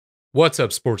What's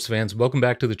up, sports fans? Welcome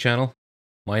back to the channel.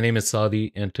 My name is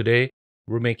Sadi, and today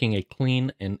we're making a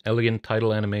clean and elegant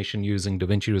title animation using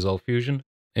DaVinci Resolve Fusion.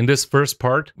 In this first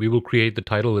part, we will create the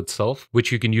title itself,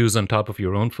 which you can use on top of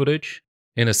your own footage.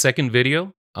 In a second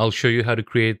video, I'll show you how to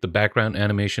create the background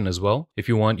animation as well. If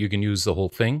you want, you can use the whole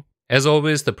thing. As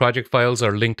always, the project files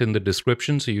are linked in the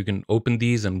description, so you can open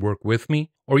these and work with me,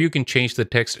 or you can change the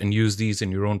text and use these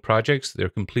in your own projects. They're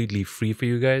completely free for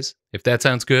you guys. If that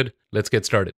sounds good, let's get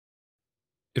started.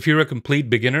 If you're a complete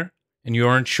beginner and you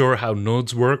aren't sure how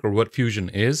nodes work or what Fusion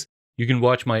is, you can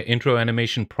watch my intro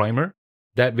animation primer.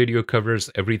 That video covers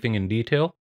everything in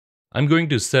detail. I'm going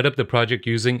to set up the project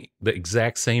using the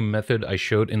exact same method I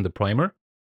showed in the primer.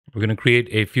 We're going to create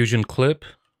a Fusion clip,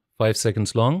 5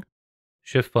 seconds long.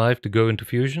 Shift 5 to go into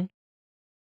Fusion.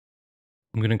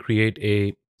 I'm going to create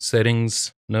a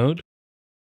settings node.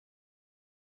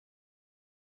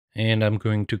 And I'm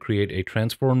going to create a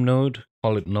transform node,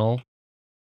 call it null.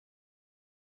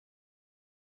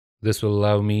 This will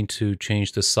allow me to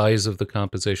change the size of the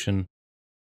composition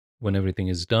when everything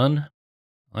is done.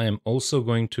 I am also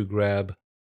going to grab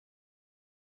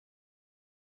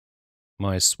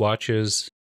my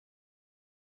swatches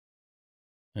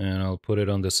and I'll put it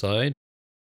on the side.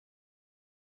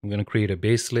 I'm going to create a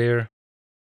base layer,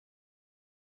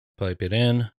 pipe it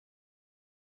in,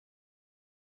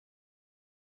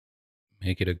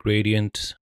 make it a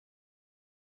gradient,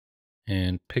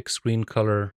 and pick screen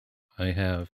color. I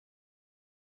have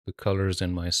the colors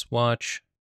in my swatch.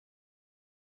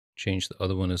 Change the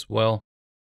other one as well.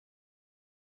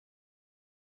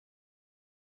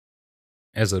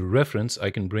 As a reference, I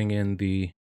can bring in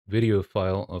the video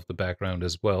file of the background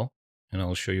as well, and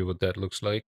I'll show you what that looks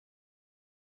like.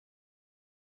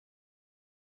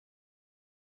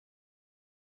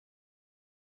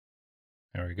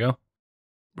 There we go.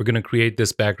 We're going to create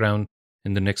this background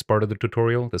in the next part of the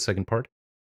tutorial, the second part.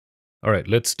 All right,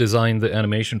 let's design the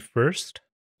animation first.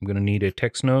 I'm going to need a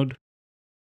text node.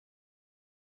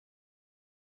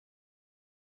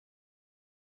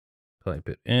 Type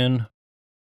it in.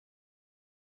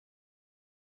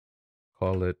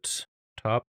 Call it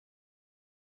top.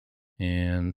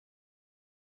 And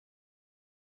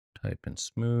type in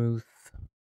smooth. I'm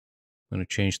going to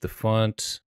change the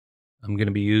font. I'm going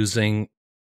to be using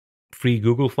free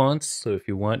Google fonts, so if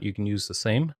you want, you can use the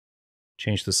same.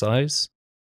 Change the size.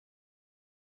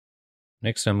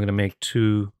 Next, I'm going to make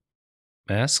 2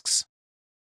 masks.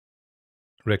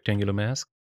 Rectangular mask.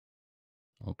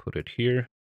 I'll put it here.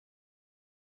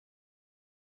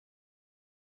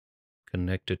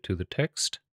 Connect it to the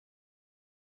text.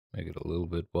 Make it a little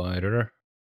bit wider.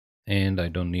 And I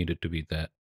don't need it to be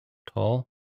that tall.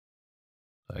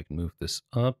 I can move this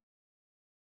up.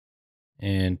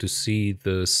 And to see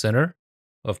the center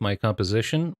of my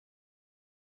composition,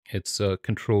 it's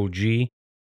Control G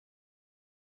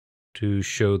to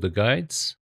show the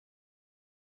guides.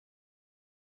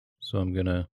 So I'm going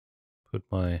to put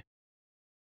my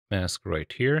mask right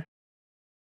here.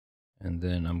 And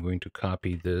then I'm going to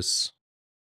copy this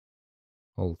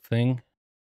whole thing.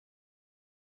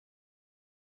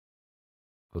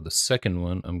 For the second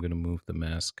one, I'm going to move the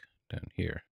mask down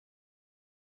here.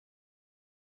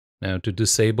 Now to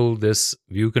disable this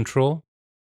view control,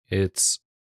 it's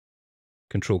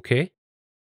Control K.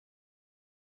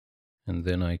 And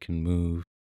then I can move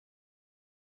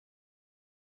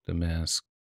the mask.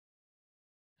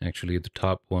 Actually, the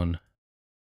top one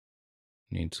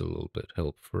needs a little bit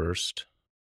help first.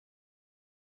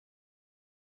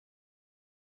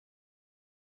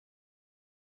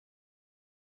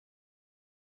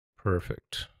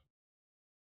 Perfect.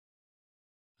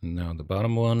 And now the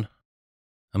bottom one.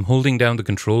 I'm holding down the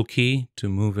Control key to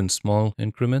move in small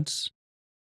increments.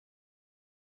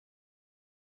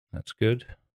 That's good.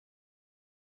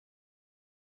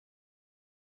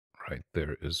 Right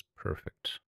there is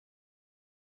perfect.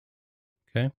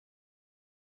 Okay.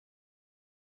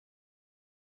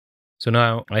 So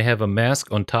now I have a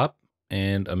mask on top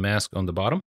and a mask on the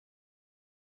bottom.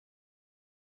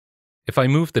 If I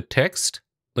move the text,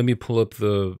 let me pull up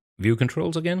the view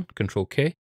controls again, Control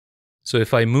K. So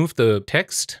if I move the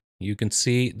text, you can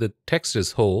see the text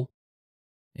is whole,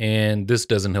 and this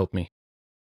doesn't help me.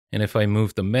 And if I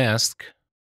move the mask,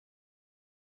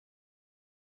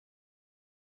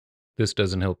 this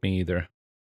doesn't help me either.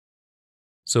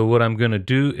 So what I'm going to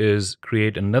do is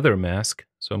create another mask.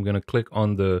 So I'm going to click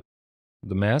on the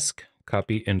mask,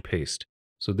 copy and paste.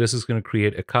 So this is going to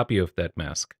create a copy of that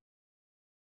mask.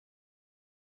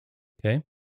 Okay.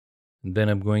 And then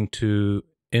I'm going to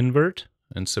invert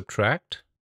and subtract.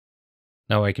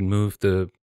 Now I can move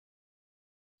the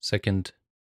second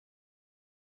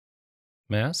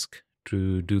mask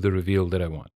to do the reveal that I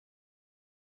want.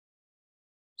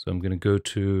 So I'm going to go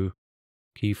to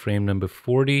keyframe number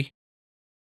 40,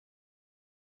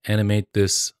 animate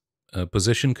this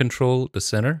position control, the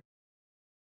center,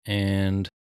 and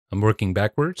I'm working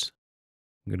backwards.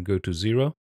 I'm going to go to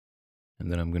 0,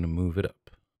 and then I'm going to move it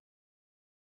up.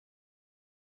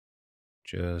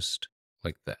 Just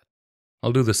like that.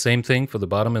 I'll do the same thing for the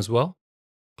bottom as well.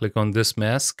 Click on this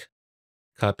mask,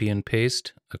 copy and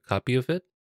paste a copy of it,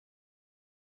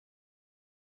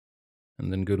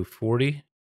 and then go to 40,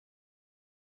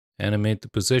 animate the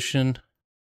position,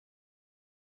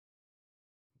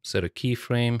 set a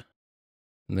keyframe,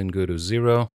 and then go to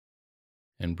 0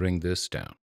 and bring this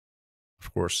down.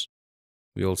 Of course,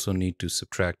 we also need to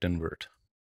subtract invert.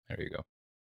 There you go.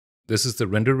 This is the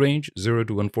render range, 0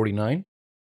 to 149.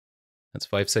 That's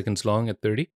 5 seconds long at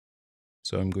 30.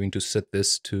 So I'm going to set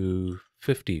this to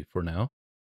 50 for now.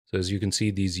 So as you can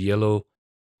see, these yellow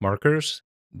markers,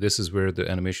 this is where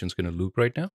the animation is going to loop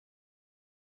right now.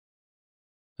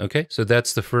 Okay, so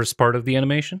that's the first part of the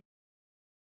animation.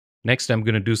 Next, I'm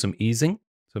going to do some easing.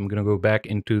 So I'm going to go back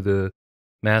into the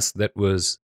mask that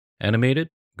was animated,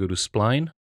 go to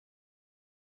spline.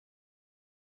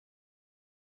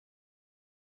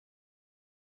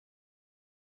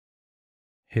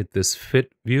 Hit this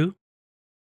fit view.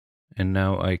 And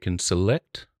now I can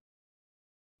select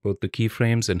both the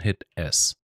keyframes and hit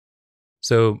S.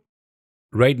 So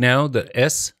right now, the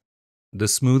S, the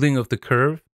smoothing of the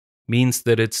curve, means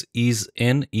that it's ease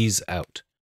in, ease out,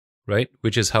 right?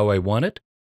 Which is how I want it.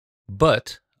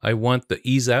 But I want the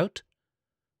ease out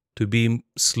to be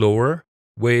slower,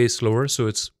 way slower. So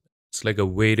it's like a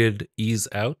weighted ease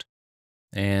out.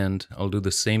 And I'll do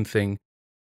the same thing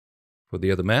for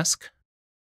the other mask.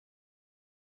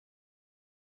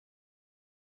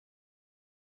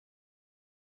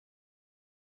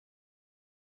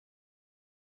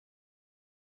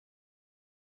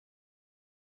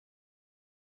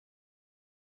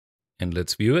 And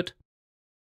let's view it.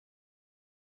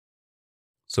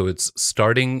 So it's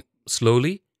starting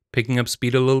slowly, picking up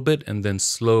speed a little bit, and then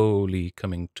slowly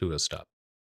coming to a stop,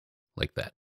 like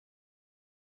that.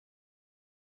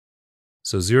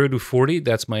 So 0 to 40,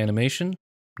 that's my animation.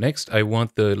 Next, I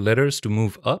want the letters to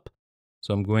move up.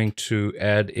 So I'm going to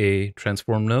add a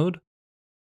transform node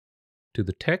to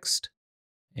the text,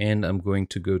 and I'm going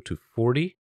to go to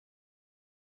 40,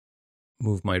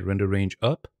 move my render range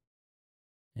up,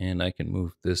 and I can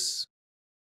move this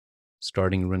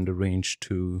starting render range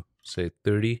to, say,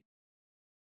 30,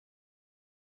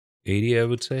 80, I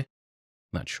would say.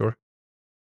 Not sure.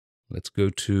 Let's go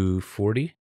to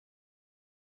 40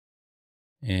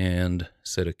 and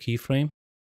set a keyframe.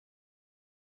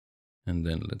 And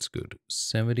then let's go to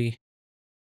 70,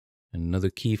 another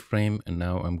keyframe, and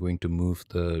now I'm going to move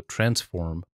the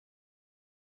transform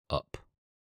up,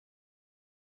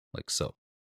 like so.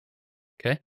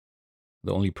 Okay?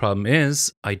 The only problem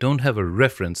is I don't have a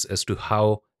reference as to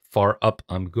how far up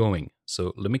I'm going.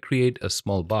 So let me create a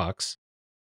small box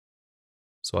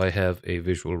so I have a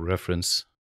visual reference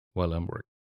while I'm working.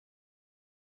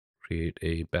 Create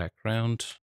a background,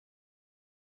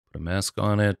 put a mask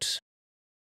on it,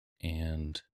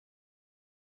 and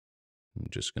I'm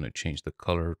just going to change the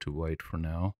color to white for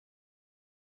now.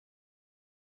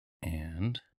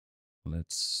 And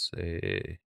let's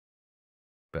say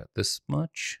about this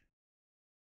much.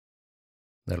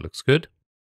 That looks good.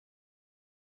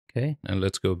 Okay, and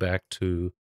let's go back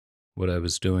to what I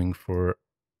was doing for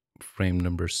frame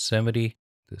number 70.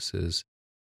 This is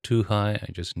too high.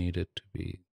 I just need it to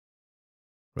be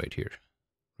right here.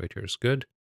 Right here is good.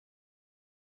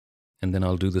 And then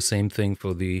I'll do the same thing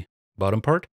for the bottom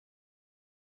part.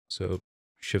 So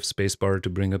shift spacebar to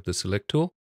bring up the select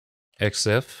tool,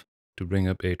 XF to bring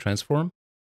up a transform,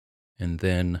 and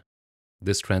then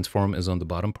this transform is on the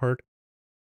bottom part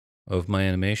of my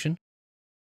animation.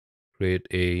 Create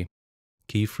a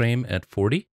keyframe at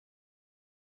 40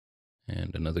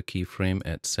 and another keyframe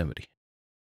at 70.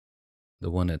 The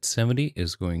one at 70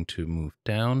 is going to move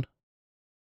down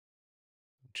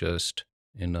just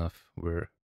enough where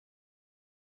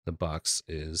the box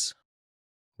is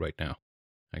right now.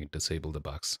 I can disable the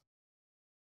box.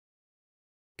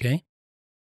 Okay.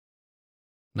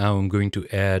 Now I'm going to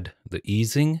add the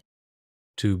easing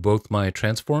to both my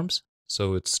transforms.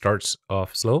 So it starts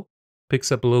off slow,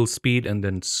 picks up a little speed, and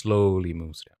then slowly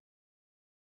moves down.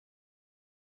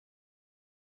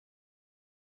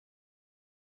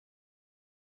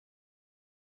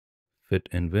 Fit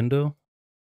in window.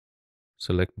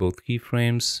 Select both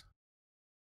keyframes.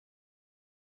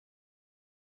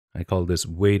 I call this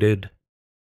weighted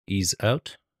ease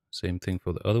out. Same thing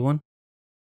for the other one.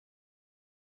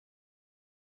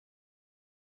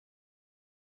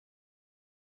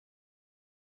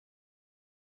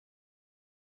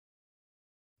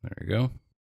 There we go.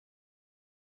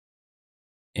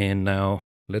 And now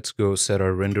let's go set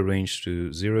our render range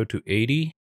to 0 to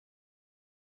 80.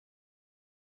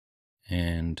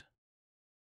 And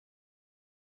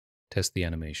test the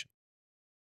animation.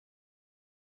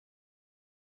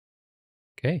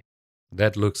 Okay,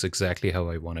 that looks exactly how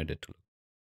I wanted it to look.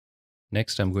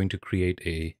 Next, I'm going to create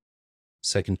a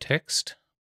second text.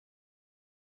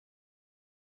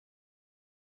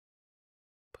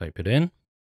 Pipe it in.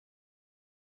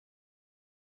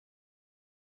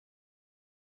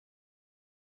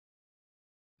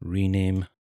 Rename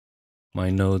my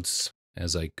nodes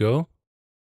as I go.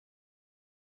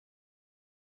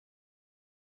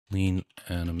 Clean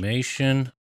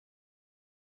animation.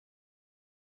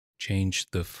 Change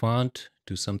the font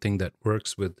to something that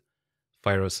works with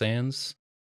Fyro Sans.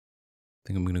 I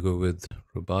think I'm going to go with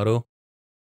Roboto.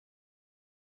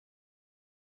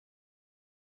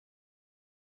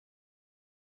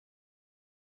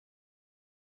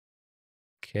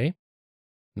 Okay.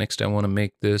 Next, I want to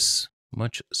make this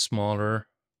much smaller,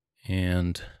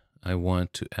 and I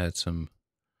want to add some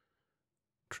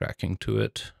tracking to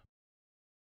it.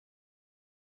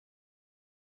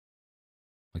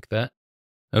 Like that.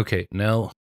 Okay,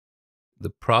 now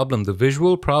the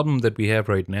visual problem that we have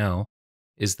right now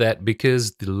is that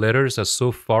because the letters are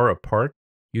so far apart,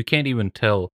 you can't even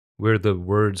tell where the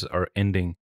words are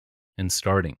ending and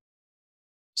starting.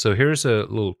 So here's a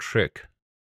little trick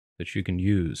that you can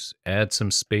use. Add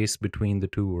some space between the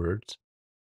two words,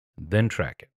 then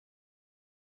track it.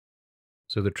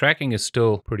 So the tracking is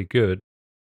still pretty good,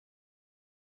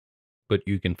 but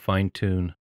you can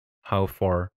fine-tune how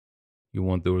far you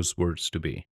want those words to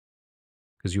be,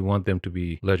 because you want them to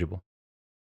be legible.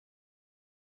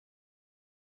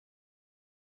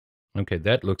 Okay,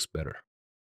 that looks better.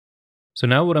 So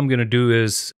now what I'm going to do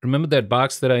is, remember that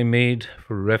box that I made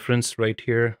for reference right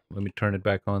here? Let me turn it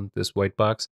back on, this white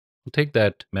box. We'll take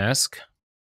that mask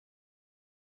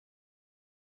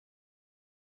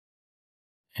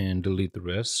and delete the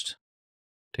rest.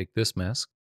 Take this mask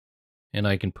and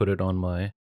I can put it on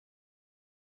my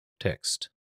text.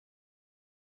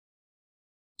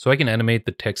 So I can animate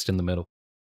the text in the middle.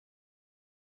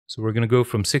 So we're going to go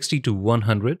from 60 to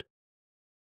 100.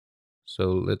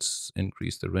 So let's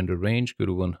increase the render range, go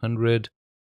to 100.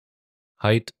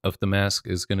 Height of the mask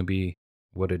is going to be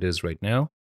what it is right now.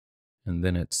 And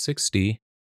then at 60,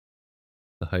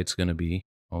 the height's going to be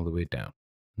all the way down.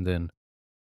 And then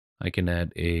I can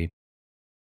add a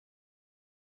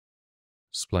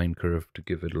spline curve to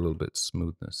give it a little bit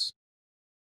smoothness.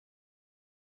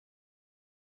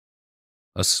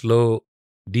 A slow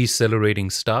decelerating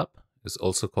stop is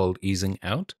also called easing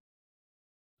out.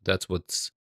 That's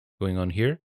what's going on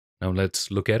here. Now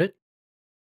let's look at it.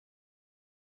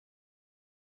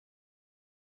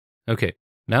 Okay,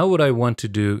 now what I want to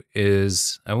do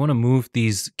is I want to move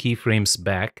these keyframes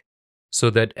back so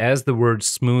that as the word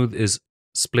smooth is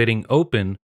splitting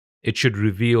open, it should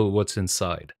reveal what's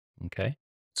inside. Okay,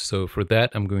 so for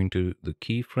that, I'm going to the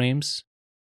keyframes.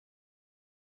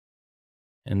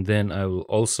 And then I will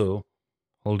also,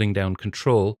 holding down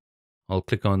Control, I'll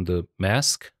click on the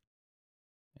mask,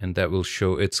 and that will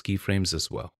show its keyframes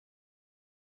as well.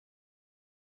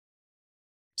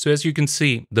 So as you can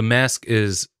see, the mask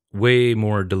is way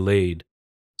more delayed.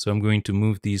 So I'm going to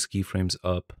move these keyframes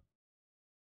up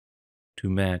to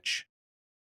match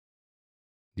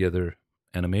the other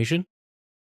animation.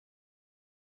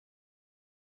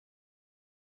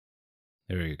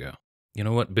 There you go. You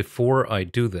know what? Before I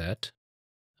do that,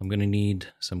 I'm going to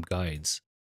need some guides.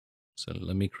 So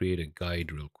let me create a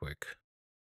guide real quick.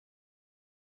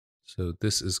 So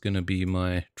this is going to be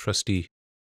my trusty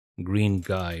green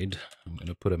guide. I'm going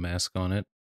to put a mask on it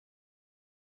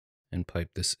and pipe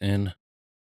this in.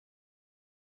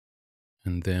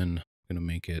 And then I'm going to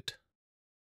make it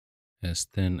as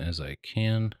thin as I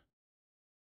can.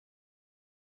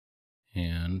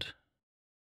 And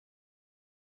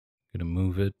I'm going to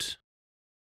move it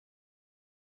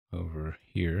over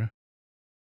here.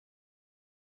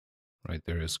 Right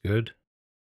there is good.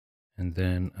 And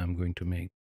then I'm going to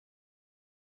make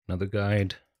another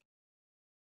guide.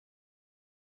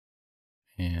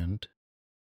 And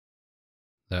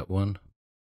that one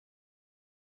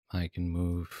I can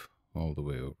move all the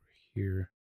way over here.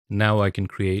 Now I can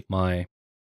create my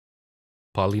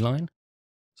polyline.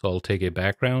 So I'll take a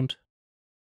background,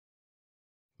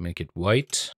 make it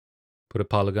white, put a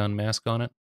polygon mask on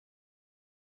it,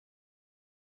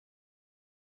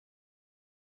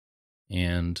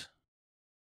 and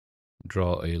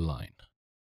draw a line.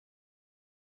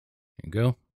 There you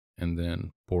go. And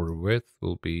then border width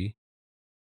will be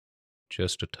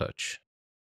just a touch.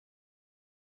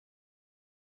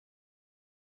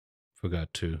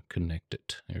 Forgot to connect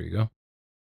it. There you go.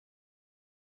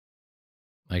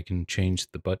 I can change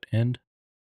the butt end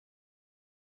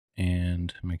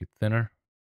and make it thinner.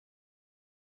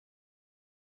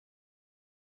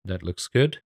 That looks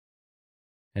good.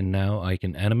 And now I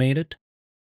can animate it.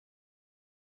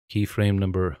 Keyframe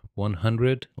number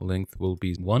 100, length will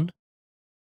be 1.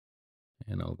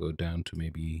 And I'll go down to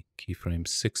maybe keyframe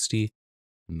 60,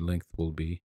 and length will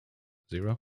be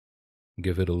 0.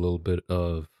 Give it a little bit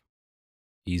of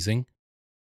easing.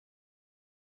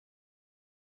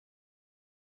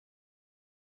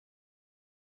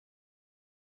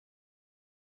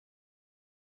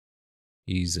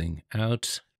 Easing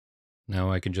out.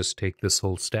 Now I can just take this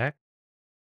whole stack,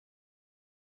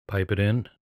 pipe it in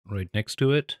right next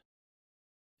to it,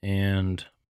 and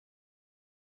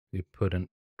we put a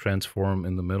transform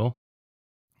in the middle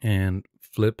and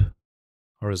flip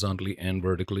horizontally and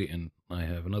vertically, and I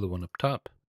have another one up top.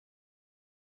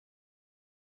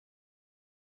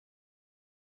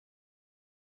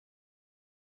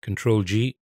 Control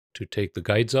G to take the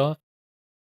guides off.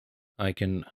 I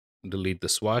can delete the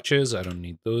swatches. I don't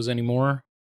need those anymore.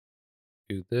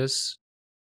 Do this.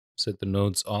 Set the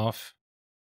nodes off.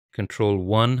 Control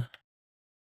 1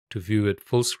 to view it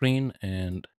full screen,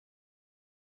 and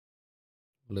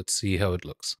let's see how it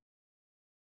looks.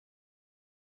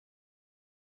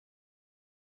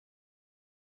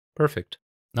 Perfect.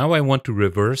 Now I want to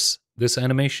reverse this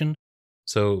animation.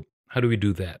 So how do we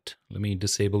do that? Let me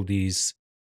disable these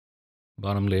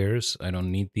bottom layers. I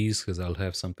don't need these because I'll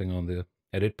have something on the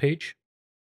edit page.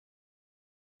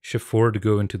 Shift 4 to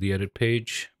go into the edit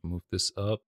page. Move this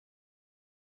up.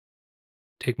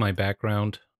 Take my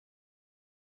background.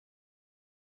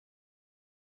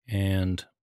 And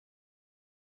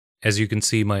as you can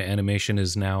see, my animation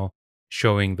is now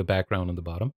showing the background on the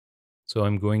bottom. So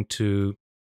I'm going to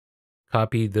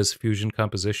copy this fusion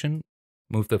composition,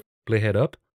 move the playhead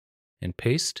up, and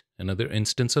paste another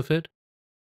instance of it.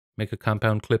 Make a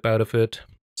compound clip out of it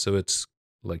so it's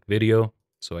like video,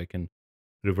 so I can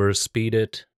reverse speed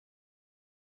it.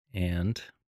 And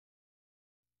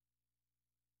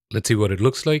let's see what it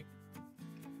looks like.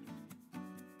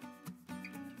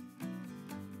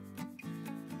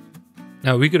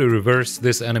 Now we could reverse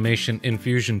this animation in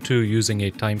Fusion 2 using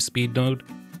a time speed node.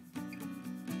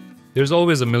 There's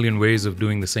always a million ways of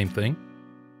doing the same thing.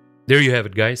 There you have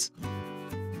it, guys.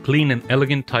 Clean and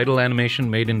elegant title animation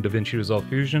made in DaVinci Resolve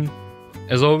Fusion.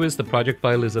 As always, the project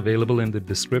file is available in the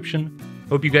description.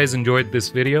 Hope you guys enjoyed this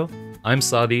video. I'm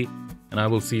Sadi, and I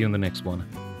will see you in the next one.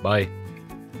 Bye.